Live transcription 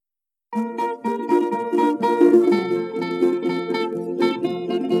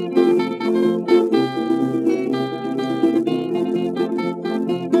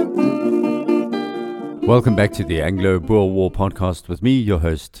Welcome back to the Anglo-Boer War podcast with me, your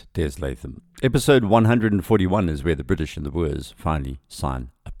host, Des Latham. Episode 141 is where the British and the Boers finally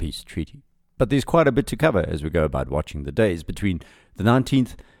sign a peace treaty. But there's quite a bit to cover as we go about watching the days between the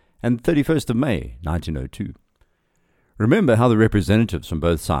 19th and 31st of May, 1902. Remember how the representatives from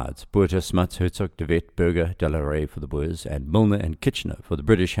both sides, Botha, Smuts, Hertzog, de Wet, Burger, de la Rey for the Boers, and Milner and Kitchener for the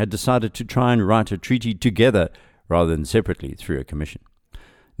British had decided to try and write a treaty together rather than separately through a commission.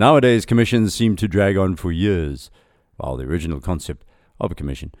 Nowadays, commissions seem to drag on for years, while the original concept of a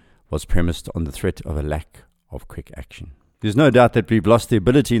commission was premised on the threat of a lack of quick action. There's no doubt that we've lost the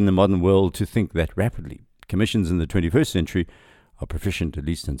ability in the modern world to think that rapidly. Commissions in the 21st century are proficient, at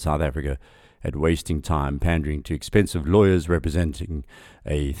least in South Africa, at wasting time pandering to expensive lawyers representing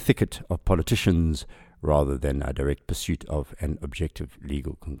a thicket of politicians rather than a direct pursuit of an objective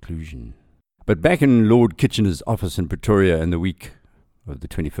legal conclusion. But back in Lord Kitchener's office in Pretoria in the week of the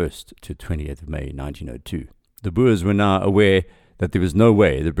 21st to 20th of May 1902, the Boers were now aware that there was no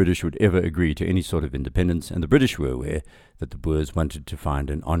way the British would ever agree to any sort of independence, and the British were aware that the Boers wanted to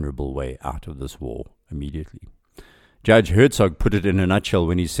find an honourable way out of this war immediately. Judge Hertzog put it in a nutshell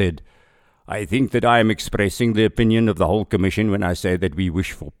when he said, "I think that I am expressing the opinion of the whole Commission when I say that we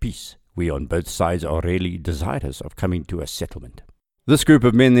wish for peace. We on both sides are really desirous of coming to a settlement." This group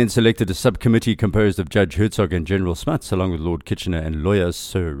of men then selected a subcommittee composed of Judge Hertzog and General Smuts, along with Lord Kitchener and lawyer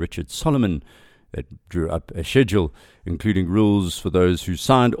Sir Richard Solomon, that drew up a schedule, including rules for those who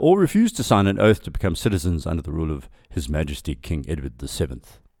signed or refused to sign an oath to become citizens under the rule of His Majesty King Edward VII.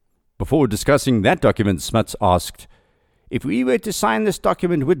 Before discussing that document, Smuts asked, "If we were to sign this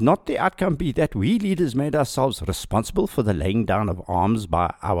document, would not the outcome be that we leaders made ourselves responsible for the laying down of arms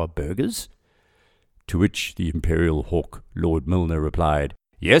by our burghers?" To which the imperial hawk, Lord Milner, replied,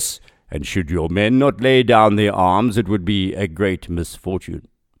 "Yes, and should your men not lay down their arms, it would be a great misfortune."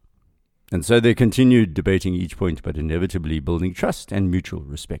 And so they continued debating each point, but inevitably building trust and mutual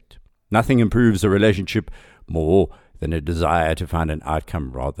respect. Nothing improves a relationship more than a desire to find an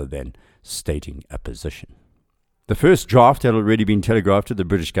outcome rather than stating a position. The first draft had already been telegraphed to the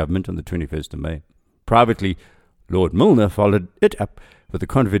British government on the 21st of May. Privately, Lord Milner followed it up with a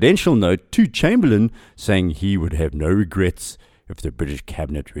confidential note to Chamberlain saying he would have no regrets if the British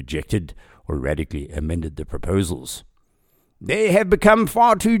cabinet rejected or radically amended the proposals. "They have become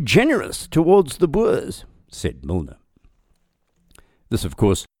far too generous towards the Boers," said Milner. This, of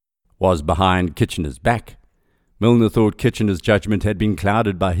course, was behind Kitchener's back. Milner thought Kitchener's judgment had been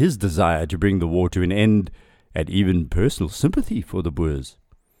clouded by his desire to bring the war to an end and even personal sympathy for the Boers.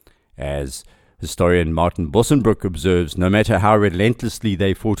 As historian Martin Bossenbroek observes, no matter how relentlessly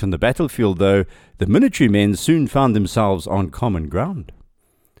they fought on the battlefield, though, the military men soon found themselves on common ground.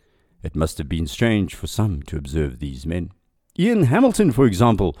 It must have been strange for some to observe these men. Ian Hamilton, for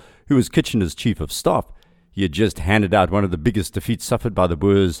example, who was Kitchener's chief of staff, he had just handed out one of the biggest defeats suffered by the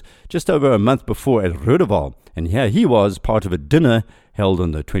Boers just over a month before at Rodeval, and here he was, part of a dinner held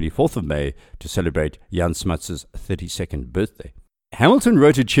on the 24th of May to celebrate Jan Smuts' 32nd birthday. Hamilton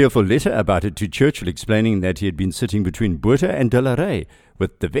wrote a cheerful letter about it to Churchill, explaining that he had been sitting between Botha and de la Rey,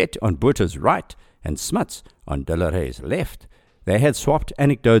 with de Wet on Botha's right and Smuts on de la Rey's left. They had swapped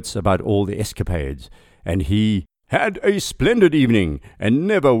anecdotes about all the escapades, and he had a splendid evening and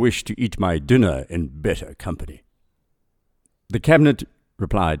never wished to eat my dinner in better company. The cabinet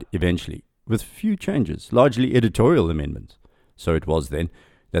replied eventually, with few changes, largely editorial amendments. So it was then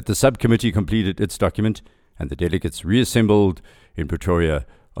that the subcommittee completed its document and the delegates reassembled in Pretoria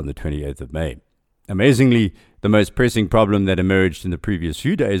on the 28th of May. Amazingly, the most pressing problem that emerged in the previous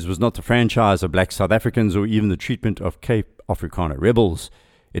few days was not the franchise of black South Africans or even the treatment of Cape Afrikaner rebels.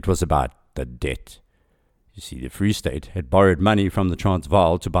 It was about the debt. You see, the Free State had borrowed money from the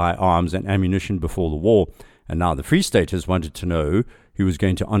Transvaal to buy arms and ammunition before the war, and now the Free Staters wanted to know who was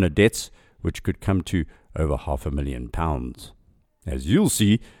going to honour debts which could come to over £500,000. As you'll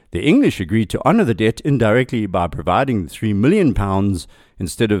see, the English agreed to honour the debt indirectly by providing £3 million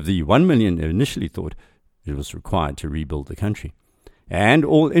instead of the £1 million initially thought it was required to rebuild the country. And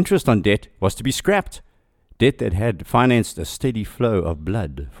all interest on debt was to be scrapped, debt that had financed a steady flow of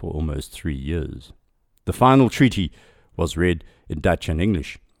blood for almost 3 years. The final treaty was read in Dutch and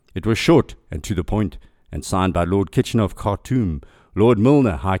English. It was short and to the point, and signed by Lord Kitchener of Khartoum, Lord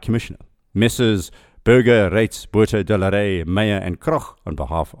Milner, High Commissioner, Messrs. Burger, Reitz, Botha, de la Rey, Meyer and Kroch on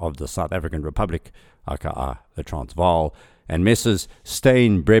behalf of the South African Republic, aka the Transvaal, and Messrs.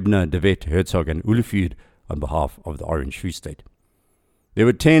 Steyn, Brebner, de Wet, Hertzog and Olivier on behalf of the Orange Free State. There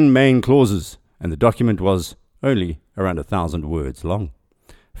were 10 main clauses, and the document was only around 1,000 words long.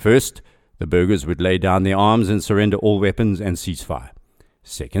 First, the burghers would lay down their arms and surrender all weapons and cease fire.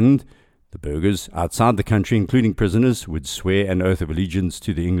 Second, The burghers outside the country, including prisoners, would swear an oath of allegiance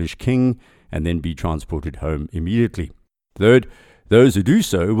to the English king and then be transported home immediately. Third, those who do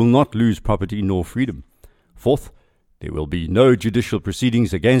so will not lose property nor freedom. Fourth, there will be no judicial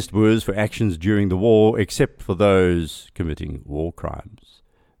proceedings against Boers for actions during the war except for those committing war crimes.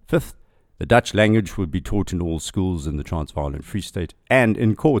 Fifth, the Dutch language would be taught in all schools in the Transvaal and Free State and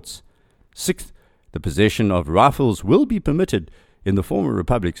in courts. Sixth, the possession of rifles will be permitted in the former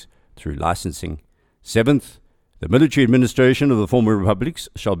republics through licensing. Seventh, the military administration of the former republics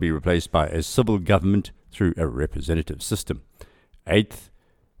shall be replaced by a civil government through a representative system. Eighth,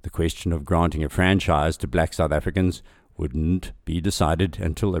 the question of granting a franchise to black South Africans wouldn't be decided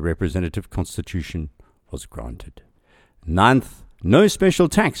until a representative constitution was granted. Ninth, no special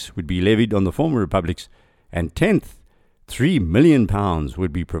tax would be levied on the former republics. And 10th, £3 million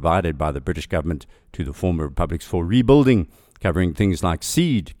would be provided by the British government to the former republics for rebuilding, covering things like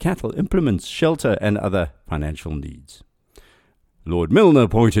seed, cattle, implements, shelter, and other financial needs. Lord Milner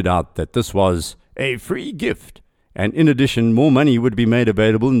pointed out that this was a free gift, and in addition, more money would be made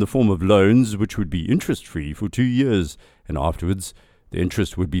available in the form of loans, which would be interest-free for 2 years, and afterwards the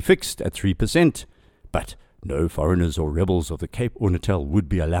interest would be fixed at 3%. But no foreigners or rebels of the Cape or Natal would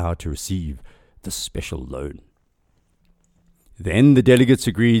be allowed to receive this special loan. Then the delegates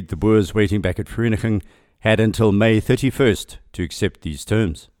agreed the Boers waiting back at Vereeniging had until May 31st to accept these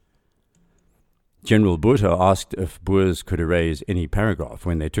terms. General Botha asked if Boers could erase any paragraph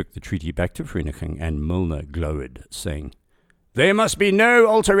when they took the treaty back to Vereeniging, and Milner glowered, saying, "There must be no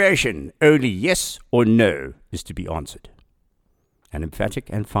alteration, only yes or no is to be answered." An emphatic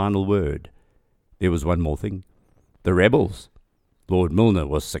and final word. There was one more thing. The rebels. Lord Milner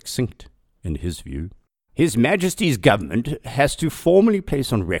was succinct in his view. His Majesty's government has to formally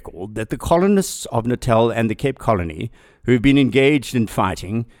place on record that the colonists of Natal and the Cape Colony who have been engaged in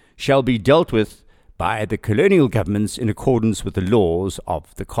fighting shall be dealt with by the colonial governments in accordance with the laws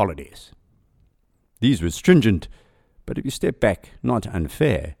of the colonies. These were stringent, but if you step back, not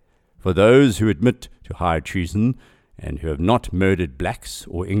unfair. For those who admit to high treason and who have not murdered blacks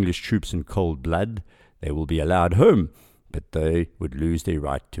or English troops in cold blood, they will be allowed home, but they would lose their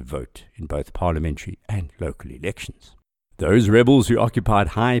right to vote in both parliamentary and local elections. Those rebels who occupied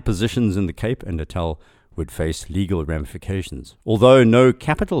high positions in the Cape and Natal would face legal ramifications. Although no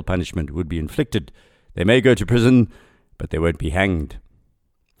capital punishment would be inflicted, they may go to prison, but they won't be hanged.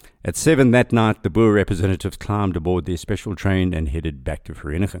 At 7 that night, the Boer representatives climbed aboard their special train and headed back to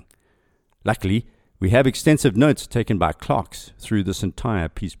Vereeniging. Luckily, we have extensive notes taken by clerks through this entire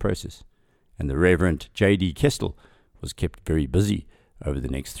peace process, and the Reverend J.D. Kestel was kept very busy over the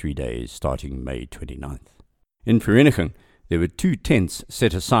next 3 days, starting May 29th. In Vereeniging, there were 2 tents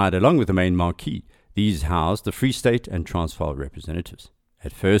set aside along with the main marquee. These housed the Free State and Transvaal representatives.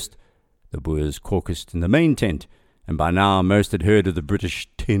 At first, the Boers caucused in the main tent, and by now most had heard of the British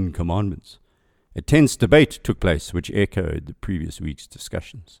 10 Commandments. A tense debate took place which echoed the previous week's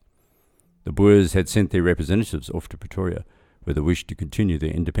discussions. The Boers had sent their representatives off to Pretoria with a wish to continue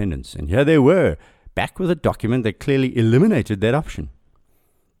their independence, and here they were, back with a document that clearly eliminated that option.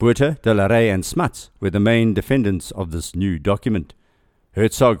 Botha, De la Rey and Smuts were the main defendants of this new document.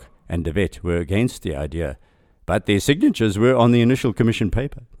 Hertzog and De Wet were against the idea, but their signatures were on the initial commission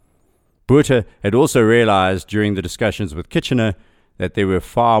paper. Botha had also realized during the discussions with Kitchener that there were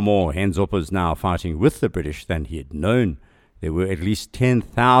far more Henzoppers now fighting with the British than he had known. There were at least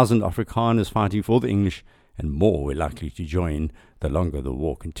 10,000 Afrikaners fighting for the English, and more were likely to join the longer the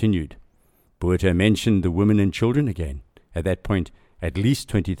war continued. Botha mentioned the women and children again. At that point, at least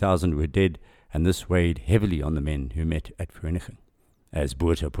 20,000 were dead, and this weighed heavily on the men who met at Vereeniging. As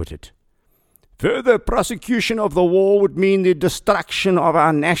Botha put it, "Further prosecution of the war would mean the destruction of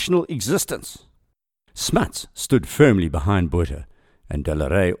our national existence." Smuts stood firmly behind Botha, and De la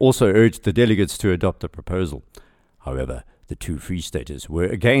Rey also urged the delegates to adopt the proposal. However, the 2 Free Staters were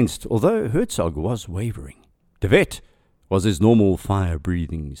against, although Hertzog was wavering. De Wet was his normal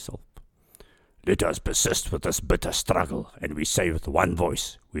fire-breathing self. "Let us persist with this bitter struggle, and we say with one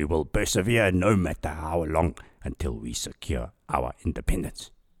voice, we will persevere no matter how long until we secure our independence."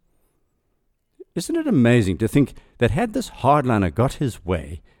 Isn't it amazing to think that had this hardliner got his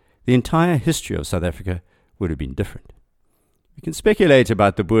way, the entire history of South Africa would have been different? We can speculate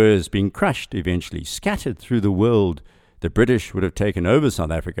about the Boers being crushed eventually, scattered through the world. The British would have taken over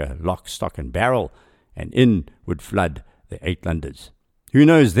South Africa, lock, stock and barrel, and in would flood the Uitlanders. Who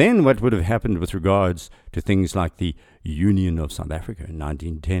knows then what would have happened with regards to things like the Union of South Africa in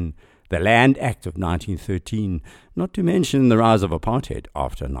 1910, the Land Act of 1913, not to mention the rise of apartheid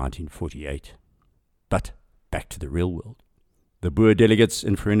after 1948. But back to the real world. The Boer delegates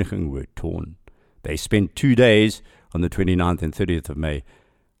in Vereniging were torn. They spent 2 days on the 29th and 30th of May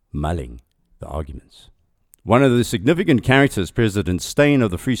mulling the arguments. One of the significant characters, President Steyn of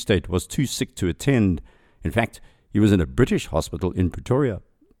the Free State, was too sick to attend. In fact, he was in a British hospital in Pretoria.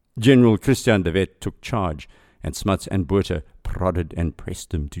 General Christian de Wet took charge, and Smuts and Botha prodded and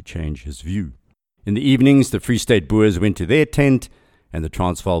pressed him to change his view. In the evenings, the Free State Boers went to their tent, and the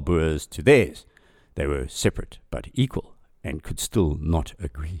Transvaal Boers to theirs. They were separate but equal, and could still not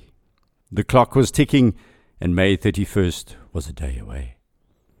agree. The clock was ticking, and May 31st was a day away.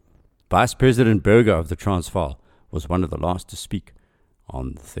 Vice President Burger of the Transvaal was one of the last to speak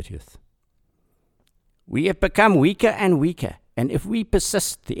on the 30th. We have become weaker and weaker, and if we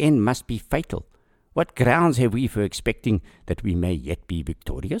persist, the end must be fatal. What grounds have we for expecting that we may yet be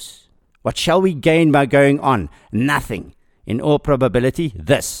victorious? What shall we gain by going on? Nothing. In all probability,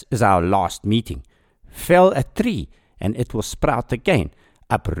 this is our last meeting. Fell a tree, and it will sprout again.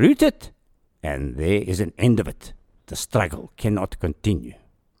 Uproot it, and there is an end of it. The struggle cannot continue.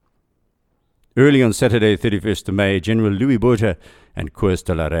 Early on Saturday, 31st of May, General Louis Botha and Koos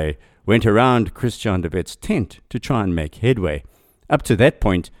de la Rey went around Christian de Wet's tent to try and make headway. Up to that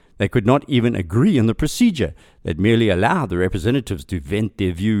point, they could not even agree on the procedure that merely allowed the representatives to vent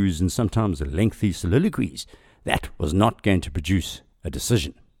their views in sometimes lengthy soliloquies. That was not going to produce a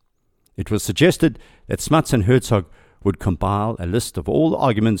decision. It was suggested that Smuts and Hertzog would compile a list of all the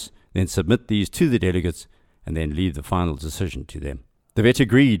arguments, then submit these to the delegates, and then leave the final decision to them. De Wet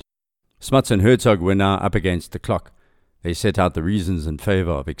agreed. Smuts and Hertzog were now up against the clock. They set out the reasons in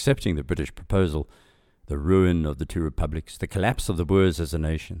favour of accepting the British proposal: the ruin of the two republics, the collapse of the Boers as a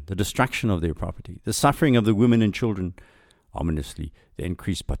nation, the destruction of their property, the suffering of the women and children, ominously the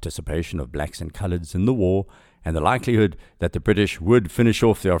increased participation of blacks and coloureds in the war, and the likelihood that the British would finish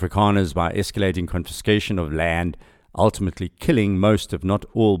off the Afrikaners by escalating confiscation of land, ultimately killing most, if not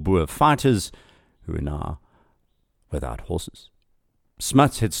all, Boer fighters who were now without horses.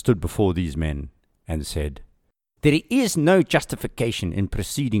 Smuts had stood before these men and said, "There is no justification in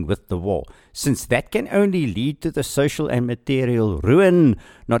proceeding with the war, since that can only lead to the social and material ruin,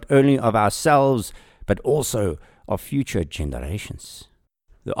 not only of ourselves, but also of future generations."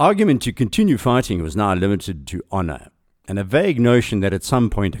 The argument to continue fighting was now limited to honour, and a vague notion that at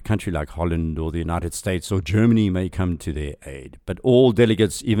some point a country like Holland or the United States or Germany may come to their aid. But all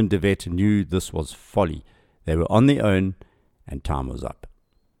delegates, even de Wet, knew this was folly. They were on their own, and time was up.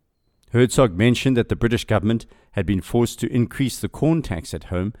 Hertzog mentioned that the British government had been forced to increase the corn tax at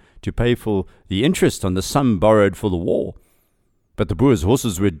home to pay for the interest on the sum borrowed for the war. But the Boers'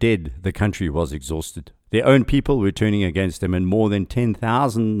 horses were dead, the country was exhausted. Their own people were turning against them, and more than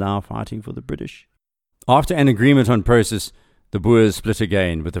 10,000 now fighting for the British. After an agreement on process, the Boers split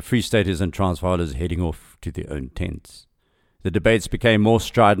again, with the Free Staters and Transvaalers heading off to their own tents. The debates became more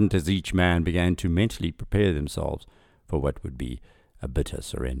strident as each man began to mentally prepare themselves for what would be a bitter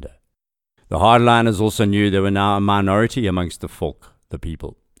surrender. The hardliners also knew they were now a minority amongst the folk, the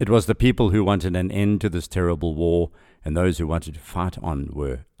people. It was the people who wanted an end to this terrible war, and those who wanted to fight on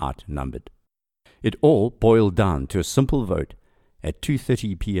were outnumbered. It all boiled down to a simple vote at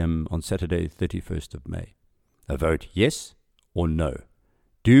 2:30 p.m. on Saturday, 31st of May. A vote yes or no.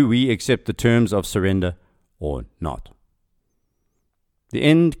 Do we accept the terms of surrender or not? The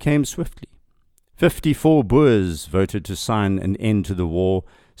end came swiftly. 54 Boers voted to sign an end to the war.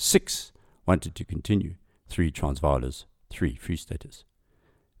 6 wanted to continue. 3 Transvaalers, 3 Free Staters.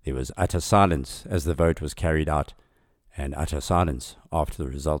 There was utter silence as the vote was carried out, and utter silence after the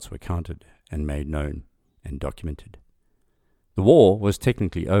results were counted and made known and documented. The war was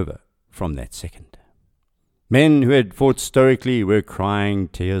technically over from that second. Men who had fought stoically were crying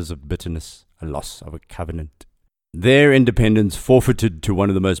tears of bitterness, a loss of a covenant. Their independence forfeited to one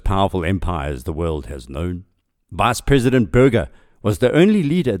of the most powerful empires the world has known. Vice President Burger was the only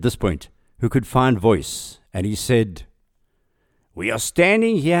leader at this point who could find voice, and he said, "We are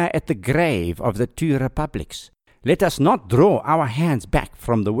standing here at the grave of the two republics. Let us not draw our hands back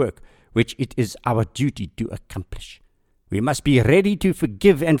from the work which it is our duty to accomplish. We must be ready to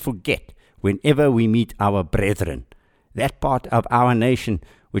forgive and forget whenever we meet our brethren. That part of our nation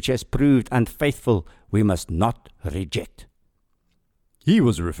which has proved unfaithful we must not reject." He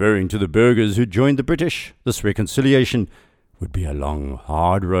was referring to the burghers who joined the British. This reconciliation would be a long,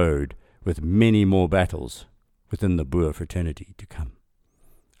 hard road with many more battles within the Boer fraternity to come.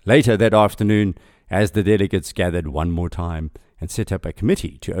 Later that afternoon, as the delegates gathered one more time and set up a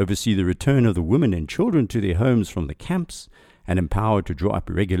committee to oversee the return of the women and children to their homes from the camps, and empowered to draw up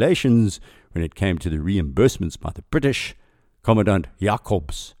regulations when it came to the reimbursements by the British, Commandant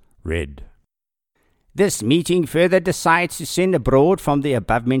Jacobs read, This meeting further decides to send abroad from the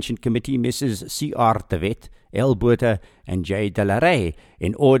above-mentioned committee Messrs. C.R. de Wet, L. Botha, and J. de la Rey,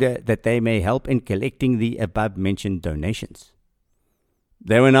 in order that they may help in collecting the above-mentioned donations.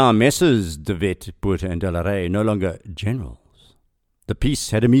 They were now Messrs. de Wet, Botha, and de la Rey, no longer generals. The peace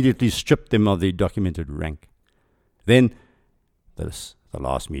had immediately stripped them of their documented rank. Then, the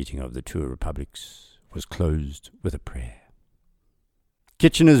last meeting of the two republics was closed with a prayer.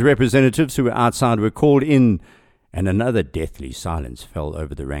 Kitchener's representatives who were outside were called in, and another deathly silence fell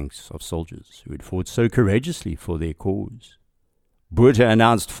over the ranks of soldiers who had fought so courageously for their cause. Botha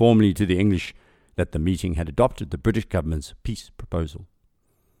announced formally to the English that the meeting had adopted the British government's peace proposal.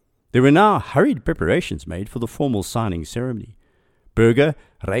 There were now hurried preparations made for the formal signing ceremony. Burger,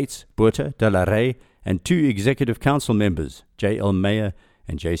 Reitz, Botha, de la Rey, and two executive council members, J. L. Meyer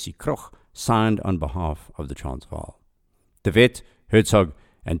and J. C. Kroch, signed on behalf of the Transvaal. De Wet, Hertzog,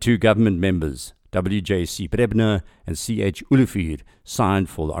 and two government members, W. J. C. Brebner and C. H. Olivier, signed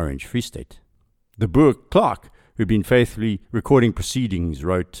for the Orange Free State. The Boer clerk, who had been faithfully recording proceedings,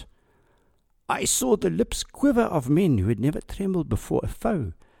 wrote, "I saw the lips quiver of men who had never trembled before a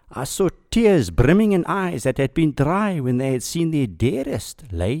foe. I saw tears brimming in eyes that had been dry when they had seen their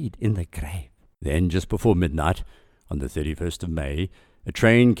dearest laid in the grave." Then, just before midnight, on the 31st of May, a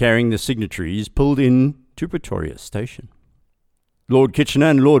train carrying the signatories pulled in to Pretoria station. Lord Kitchener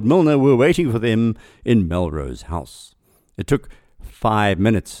and Lord Milner were waiting for them in Melrose House. It took 5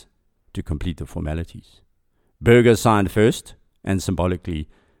 minutes to complete the formalities. Burger signed first, and symbolically,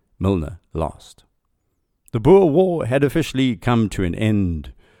 Milner last. The Boer War had officially come to an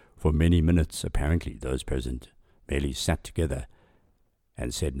end. For many minutes, apparently, those present merely sat together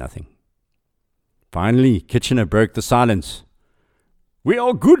and said nothing. Finally, Kitchener broke the silence. "We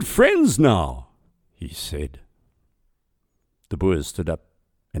are good friends now," he said. The Boers stood up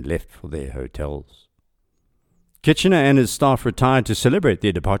and left for their hotels. Kitchener and his staff retired to celebrate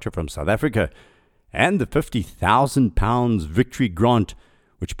their departure from South Africa and the £50,000 victory grant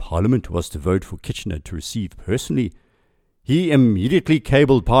which Parliament was to vote for Kitchener to receive personally. He immediately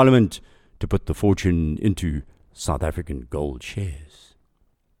cabled Parliament to put the fortune into South African gold shares.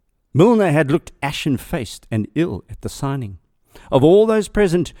 Milner had looked ashen-faced and ill at the signing. Of all those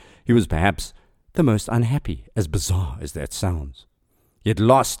present, he was perhaps the most unhappy, as bizarre as that sounds. He had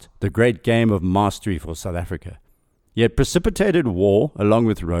lost the great game of mastery for South Africa. He had precipitated war along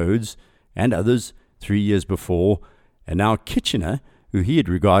with Rhodes and others 3 years before, and now Kitchener, who he had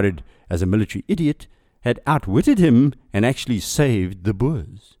regarded as a military idiot, had outwitted him and actually saved the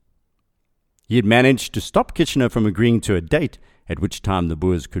Boers. He had managed to stop Kitchener from agreeing to a date at which time the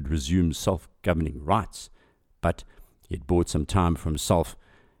Boers could resume self-governing rights, but he had bought some time for himself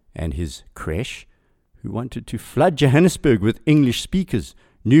and his creche, who wanted to flood Johannesburg with English speakers.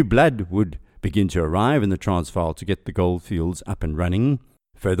 New blood would begin to arrive in the Transvaal to get the goldfields up and running.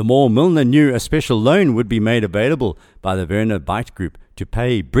 Furthermore, Milner knew a special loan would be made available by the Werner Beit Group to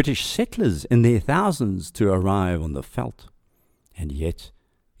pay British settlers in their thousands to arrive on the veld. And yet,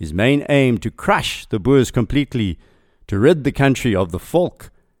 his main aim to crush the Boers completely, to rid the country of the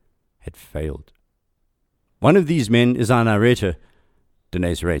volk, had failed. One of these men is our narrator,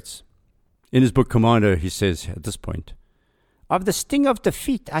 Desirous. In his book Commando, he says at this point, "Of the sting of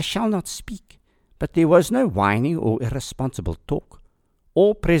defeat I shall not speak, but there was no whining or irresponsible talk.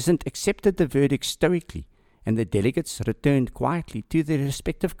 All present accepted the verdict stoically, and the delegates returned quietly to their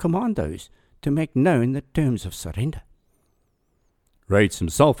respective commandos to make known the terms of surrender." Reitz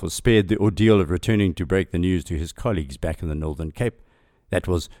himself was spared the ordeal of returning to break the news to his colleagues back in the Northern Cape. That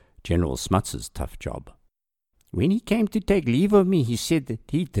was General Smuts' tough job. When he came to take leave of me, he said that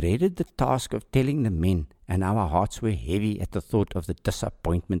he dreaded the task of telling the men, and our hearts were heavy at the thought of the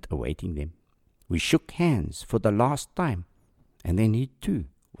disappointment awaiting them. We shook hands for the last time, and then he too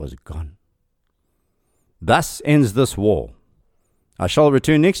was gone. Thus ends this war. I shall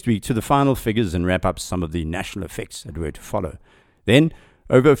return next week to the final figures and wrap up some of the national effects that were to follow. Then,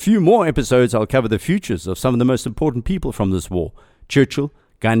 over a few more episodes, I'll cover the futures of some of the most important people from this war: Churchill,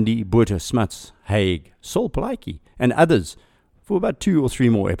 Gandhi, Botha, Smuts, Haig, Saul Plaatje, and others, for about 2 or 3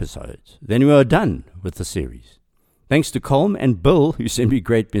 more episodes. Then we are done with the series. Thanks to Colm and Bill, who sent me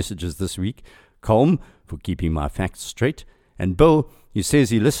great messages this week. Colm, for keeping my facts straight, and Bill, who says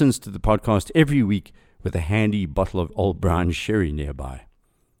he listens to the podcast every week with a handy bottle of old brown sherry nearby.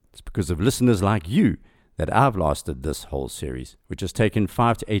 It's because of listeners like you that I've lasted this whole series, which has taken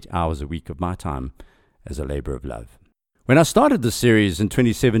 5 to 8 hours a week of my time as a labor of love. When I started this series in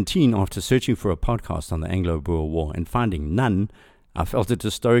 2017, after searching for a podcast on the Anglo-Boer War and finding none, I felt it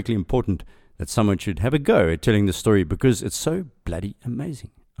historically important that someone should have a go at telling the story because it's so bloody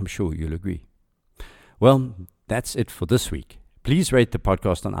amazing. I'm sure you'll agree. Well, that's it for this week. Please rate the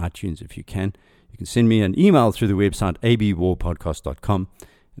podcast on iTunes if you can. You can send me an email through the website abwarpodcast.com.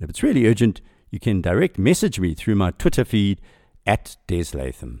 And if it's really urgent, you can direct message me through my Twitter feed @Des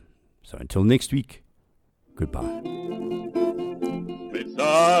Latham. So until next week, goodbye.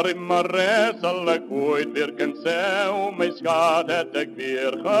 Sorry, maar zal ik ooit weer kan zeggen, mijn schade heb ik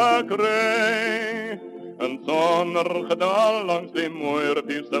weer gekregen. En zonder gedal langs die mooie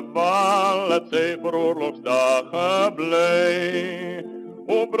diepste val, het zij voor oorlogsdagen blij.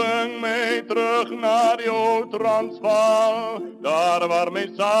 O, breng mij terug naar jouw Transvaal, daar waar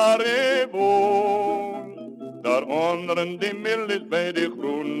mijn Sarre woont. Daaronder in die milies bij die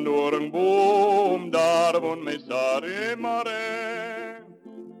groendoornboom, daar woont mijn Sarre Mare.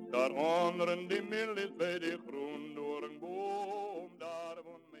 Daaronder in die milies bij die groendoornboom.